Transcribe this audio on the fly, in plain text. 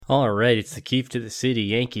All right, it's the Keefe to the City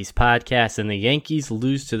Yankees podcast, and the Yankees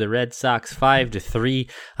lose to the Red Sox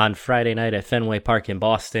 5-3 on Friday night at Fenway Park in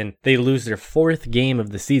Boston. They lose their fourth game of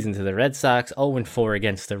the season to the Red Sox, 0-4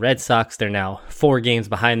 against the Red Sox. They're now 4 games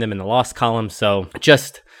behind them in the loss column, so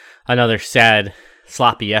just another sad,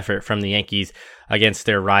 sloppy effort from the Yankees against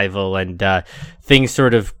their rival, and things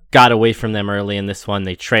sort of got away from them early in this one.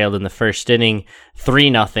 They trailed in the first inning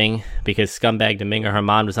 3-0 because scumbag Domingo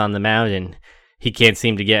Germán was on the mound, and he can't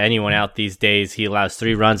seem to get anyone out these days. He allows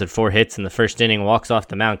 3 runs and 4 hits in the first inning, walks off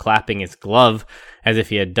the mound clapping his glove as if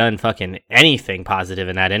he had done fucking anything positive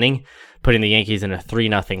in that inning, putting the Yankees in a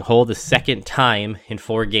 3-0 hole. The second time in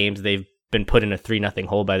 4 games they've been put in a 3-0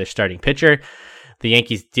 hole by their starting pitcher. The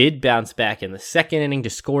Yankees did bounce back in the second inning to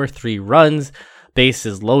score 3 runs.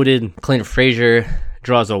 Bases loaded. Clint Frazier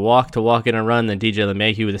draws a walk to walk in a run. Then DJ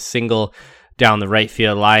LeMahieu with a single down the right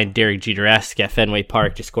field line. Derek Jeter-esque at Fenway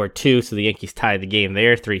Park just scored 2, so the Yankees tied the game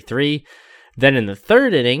there, 3-3. Then in the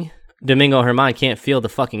third inning, Domingo Germán can't field the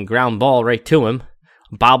fucking ground ball right to him.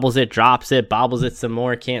 Bobbles it, drops it, bobbles it some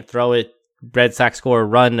more, can't throw it. Red Sox score a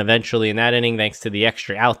run eventually in that inning thanks to the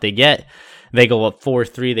extra out they get. They go up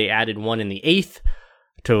 4-3. They added 1 in the 8th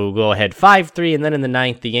to go ahead 5-3. And then in the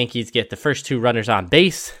 9th, the Yankees get the first 2 runners on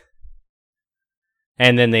base.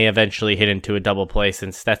 And then they eventually hit into a double play,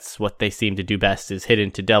 since that's what they seem to do best, is hit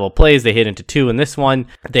into double plays. They hit into 2 in this one.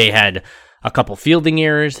 They had a couple fielding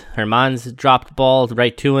errors. Germán's dropped ball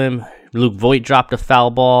right to him. Luke Voit dropped a foul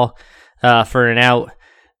ball for an out.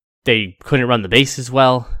 They couldn't run the bases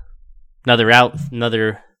well. Another out,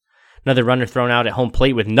 another runner thrown out at home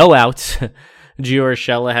plate with no outs. Gio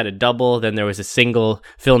Urshela had a double, then there was a single.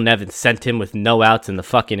 Phil Nevin sent him with no outs in the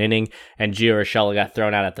fucking inning, and Gio Urshela got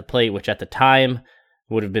thrown out at the plate, which at the time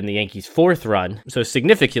would have been the Yankees' 4th run, so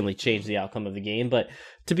significantly changed the outcome of the game. But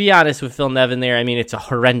to be honest with Phil Nevin there, I mean, it's a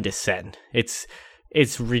horrendous send. It's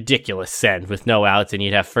ridiculous send with no outs, and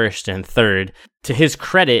you'd have first and third. To his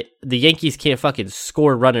credit, the Yankees can't fucking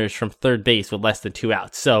score runners from third base with less than 2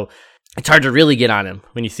 outs, so it's hard to really get on him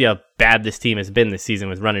when you see how bad this team has been this season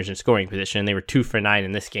with runners in scoring position. They were 2 for 9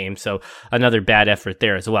 in this game, so another bad effort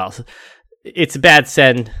there as well. So it's a bad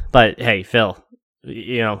send, but hey, Phil,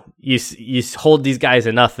 you know, you hold these guys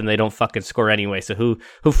enough and they don't fucking score anyway, so who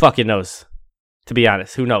fucking knows? To be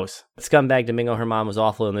honest, who knows? Scumbag Domingo Germán was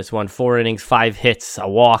awful in this one. 4 innings, 5 hits, a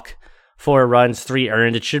walk, 4 runs, 3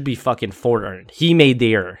 earned. It should be fucking 4 earned. He made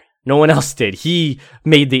the error. No one else did. He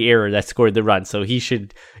made the error that scored the run, so he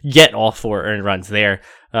should get all 4 earned runs there.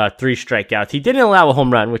 3 strikeouts. He didn't allow a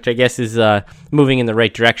home run, which I guess is moving in the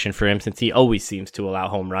right direction for him, since he always seems to allow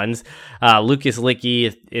home runs. Lucas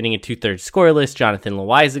Licky, inning and 2/3 scoreless. Jonathan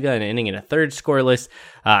Loaizaga, an inning and a 1/3 scoreless.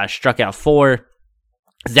 Struck out 4.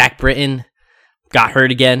 Zach Britton got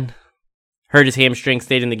hurt again. Hurt his hamstring,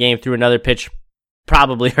 stayed in the game, threw another pitch.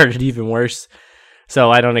 Probably hurt it even worse. So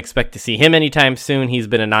I don't expect to see him anytime soon. He's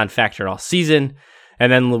been a non-factor all season. And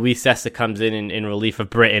then Luis Cessa comes in relief of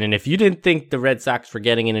Britton. And if you didn't think the Red Sox were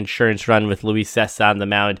getting an insurance run with Luis Cessa on the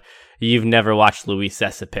mound, you've never watched Luis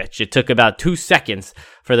Cessa pitch. It took about 2 seconds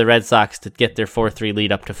for the Red Sox to get their 4-3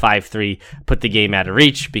 lead up to 5-3, put the game out of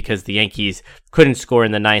reach because the Yankees couldn't score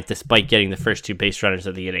in the 9th despite getting the first 2 base runners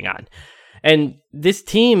of the inning on. And this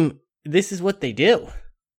team, this is what they do.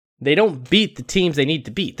 They don't beat the teams they need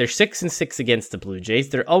to beat. They're 6-6 against the Blue Jays.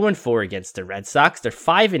 They're 0-4 against the Red Sox. They're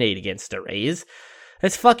 5-8 against the Rays.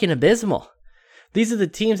 That's fucking abysmal. These are the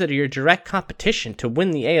teams that are your direct competition to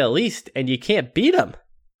win the AL East, and you can't beat them.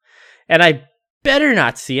 And I better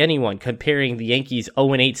not see anyone comparing the Yankees'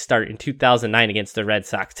 0-8 start in 2009 against the Red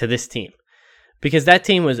Sox to this team, because that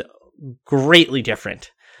team was greatly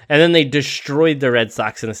different. And then they destroyed the Red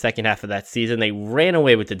Sox in the second half of that season. They ran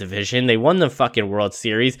away with the division. They won the fucking World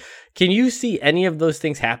Series. Can you see any of those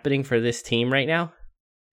things happening for this team right now?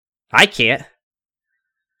 I can't.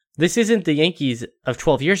 This isn't the Yankees of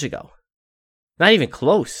 12 years ago. Not even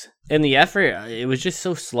close. And the effort, it was just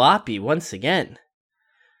so sloppy once again.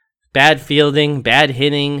 Bad fielding, bad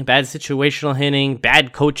hitting, bad situational hitting,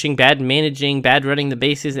 bad coaching, bad managing, bad running the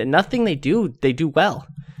bases. And nothing they do well.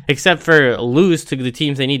 Except for lose to the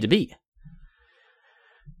teams they need to beat.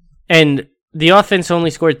 And the offense only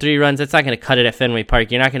scored 3 runs. That's not going to cut it at Fenway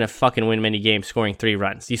Park. You're not going to fucking win many games scoring 3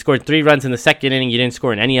 runs. You scored 3 runs in the second inning. You didn't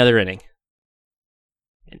score in any other inning.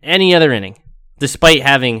 Despite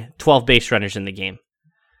having 12 base runners in the game.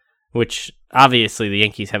 Which, obviously, the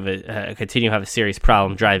Yankees have continue to have a serious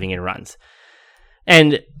problem driving in runs.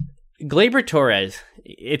 And Gleyber Torres,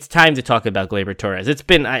 it's time to talk about Gleyber Torres. It's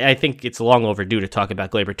been, I think it's long overdue to talk about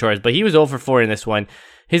Gleyber Torres, but he was 0 for 4 in this one.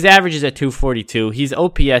 His average is at 242. His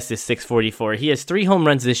OPS is 644. He has 3 home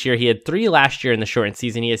runs this year. He had 3 last year in the shortened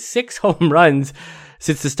season. He has 6 home runs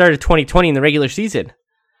since the start of 2020 in the regular season.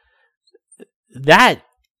 That,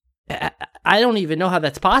 I don't even know how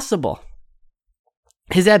that's possible.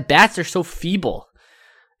 His at-bats are so feeble.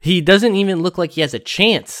 He doesn't even look like he has a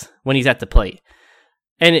chance when he's at the plate.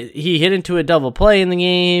 And he hit into a double play in the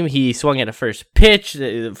game. He swung at a first pitch,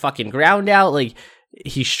 fucking ground out. Like,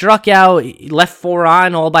 he struck out, left 4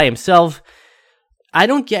 on all by himself. I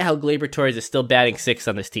don't get how Gleyber Torres is still batting 6th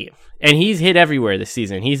on this team. And he's hit everywhere this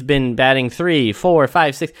season. He's been batting 3, 4,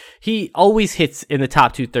 5, 6. He always hits in the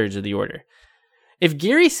top 2/3 of the order. If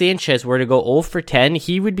Gary Sanchez were to go 0 for 10,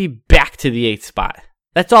 he would be back to the 8th spot.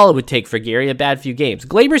 That's all it would take for Gary, a bad few games.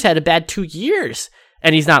 Gleyber's had a bad 2 years,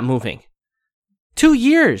 and he's not moving. 2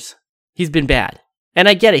 years he's been bad. And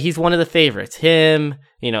I get it, he's one of the favorites. Him,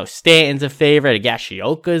 Stanton's a favorite,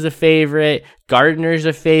 Higashioka's a favorite, Gardner's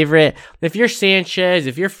a favorite. If you're Sanchez,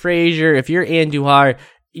 if you're Frazier, if you're Andujar,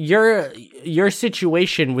 your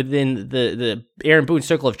situation within the Aaron Boone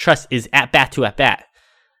circle of trust is at bat to at bat.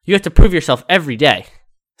 You have to prove yourself every day.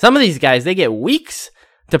 Some of these guys, they get weeks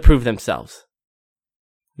to prove themselves.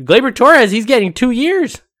 Gleyber Torres, he's getting 2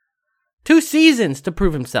 years, 2 seasons to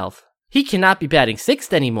prove himself. He cannot be batting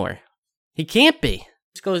 6th anymore. He can't be.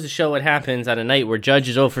 This goes to show what happens on a night where Judge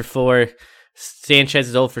is 0 for 4, Sanchez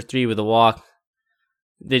is 0 for 3 with a walk.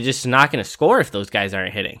 They're just not going to score if those guys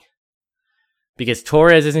aren't hitting. Because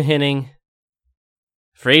Torres isn't hitting.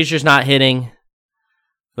 Frazier's not hitting.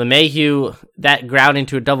 LeMahieu, that ground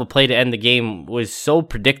into a double play to end the game was so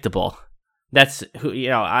predictable. That's who,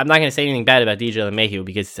 I'm not going to say anything bad about DJ LeMahieu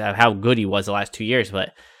because of how good he was the last 2 years,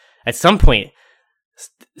 but at some point,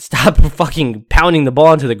 stop fucking pounding the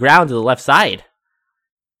ball into the ground to the left side.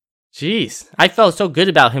 Jeez, I felt so good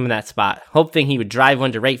about him in that spot, hoping he would drive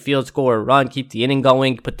one to right field, score a run, keep the inning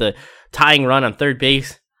going, put the tying run on third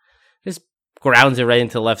base. Just grounds it right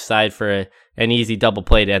into the left side for an easy double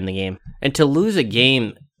play to end the game. And to lose a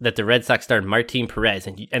game that the Red Sox started Martin Perez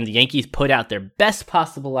and the Yankees put out their best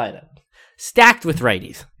possible lineup, stacked with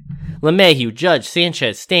righties. LeMahieu, Judge,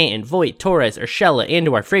 Sanchez, Stanton, Voit, Torres, Urshela,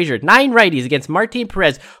 Andujar, Frazier, 9 righties against Martin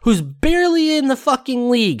Perez, who's barely in the fucking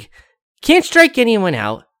league. Can't strike anyone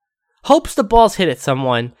out. Hopes the balls hit at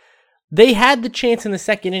someone. They had the chance in the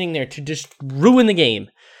second inning there to just ruin the game.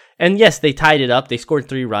 And yes, they tied it up. They scored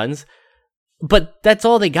 3 runs. But that's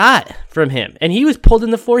all they got from him. And he was pulled in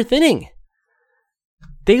the 4th inning.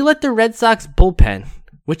 They let the Red Sox bullpen,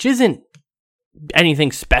 which isn't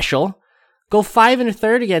anything special, go 5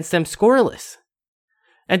 1/3 against them scoreless.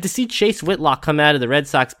 And to see Chase Whitlock come out of the Red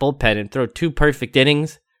Sox bullpen and throw 2 perfect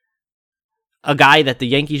innings, a guy that the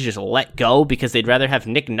Yankees just let go because they'd rather have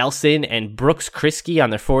Nick Nelson and Brooks Kriske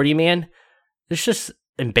on their 40-man, it's just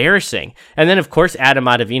embarrassing. And then, of course, Adam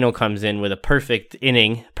Ottavino comes in with a perfect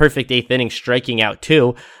 8th inning, striking out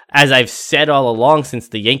 2. As I've said all along since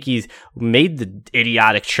the Yankees made the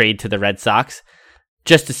idiotic trade to the Red Sox,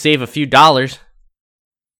 just to save a few dollars.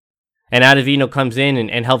 And Ottavino comes in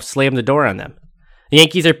and helps slam the door on them. The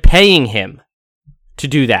Yankees are paying him to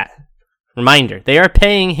do that. Reminder, they are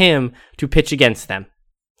paying him to pitch against them.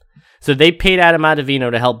 So they paid Adam Ottavino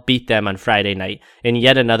to help beat them on Friday night in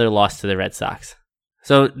yet another loss to the Red Sox.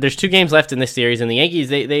 So there's 2 games left in this series, and the Yankees,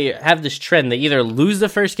 they have this trend. They either lose the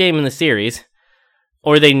first game in the series,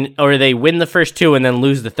 or they win the first 2 and then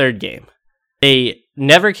lose the 3rd game. They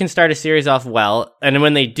never can start a series off well, and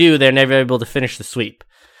when they do, they're never able to finish the sweep.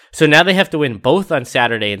 So now they have to win both on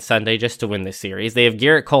Saturday and Sunday just to win this series. They have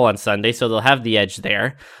Garrett Cole on Sunday, so they'll have the edge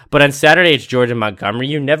there. But on Saturday, it's Jordan Montgomery.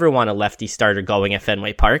 You never want a lefty starter going at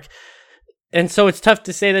Fenway Park. And so it's tough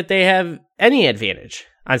to say that they have any advantage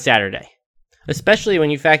on Saturday. Especially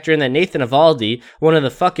when you factor in that Nathan Eovaldi, one of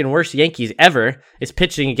the fucking worst Yankees ever, is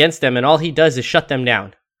pitching against them, and all he does is shut them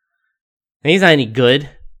down. And he's not any good,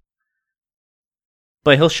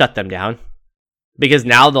 but he'll shut them down. Because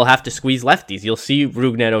now they'll have to squeeze lefties. You'll see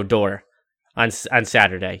Rougned Odor on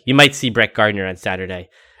Saturday. You might see Brett Gardner on Saturday.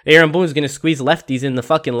 Aaron Boone's going to squeeze lefties in the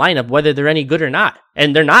fucking lineup, whether they're any good or not.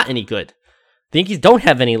 And they're not any good. The Yankees don't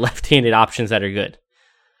have any left-handed options that are good.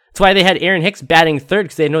 That's why they had Aaron Hicks batting 3rd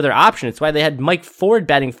because they had no other option. It's why they had Mike Ford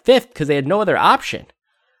batting 5th because they had no other option.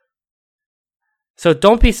 So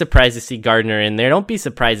don't be surprised to see Gardner in there. Don't be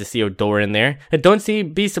surprised to see Odor in there.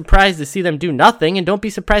 And be surprised to see them do nothing. And don't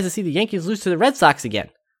be surprised to see the Yankees lose to the Red Sox again.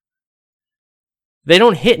 They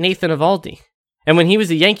don't hit Nathan Eovaldi. And when he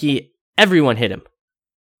was a Yankee, everyone hit him.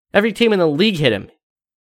 Every team in the league hit him.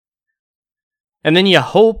 And then you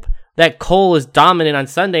hope that Cole is dominant on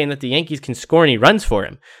Sunday and that the Yankees can score any runs for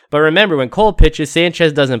him. But remember, when Cole pitches,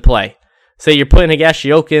 Sanchez doesn't play. So you're putting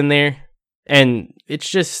Higashioka in there. And it's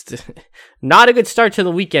just not a good start to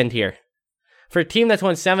the weekend here For a team that's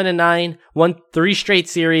won 7-9, won 3 straight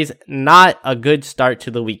series, not a good start to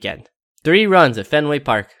the weekend. 3 runs at Fenway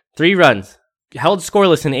Park. 3 runs. Held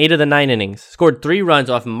scoreless in 8 of the 9 innings. Scored 3 runs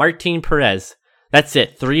off Martin Perez. That's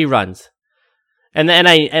it. 3 runs. And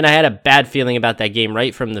I had a bad feeling about that game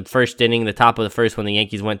right from the first inning, the top of the first, when the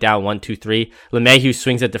Yankees went down 1-2-3. LeMahieu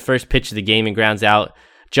swings at the first pitch of the game and grounds out.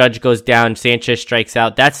 Judge goes down. Sanchez strikes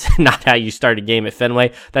out. That's not how you start a game at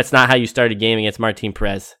Fenway. That's not how you start a game against Martin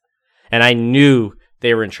Perez. And I knew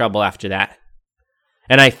they were in trouble after that.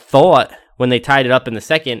 And I thought when they tied it up in the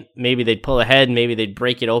second, maybe they'd pull ahead, maybe they'd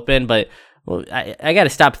break it open. But I got to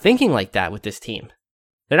stop thinking like that with this team.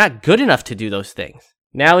 They're not good enough to do those things.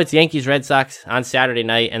 Now it's Yankees-Red Sox on Saturday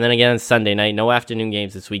night, and then again on Sunday night. No afternoon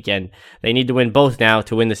games this weekend. They need to win both now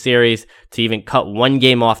to win the series, to even cut 1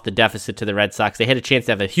 game off the deficit to the Red Sox. They had a chance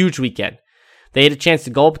to have a huge weekend. They had a chance to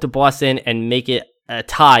go up to Boston and make it a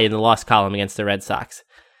tie in the loss column against the Red Sox.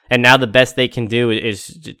 And now the best they can do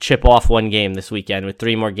is chip off 1 game this weekend with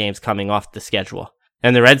 3 more games coming off the schedule.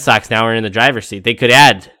 And the Red Sox now are in the driver's seat. They could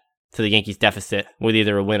add to the Yankees deficit with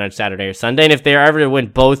either a win on Saturday or Sunday. And if they're ever to win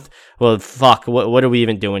both, well, fuck, what are we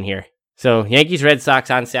even doing here? So Yankees Red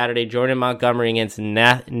Sox on Saturday, Jordan Montgomery against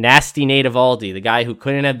Nasty Nate Eovaldi, the guy who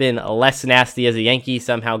couldn't have been less nasty as a Yankee,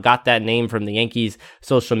 somehow got that name from the Yankees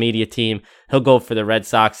social media team. He'll go for the Red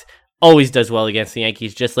Sox. Always does well against the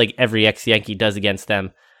Yankees, just like every ex-Yankee does against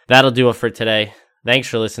them. That'll do it for today. Thanks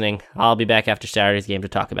for listening. I'll be back after Saturday's game to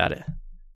talk about it.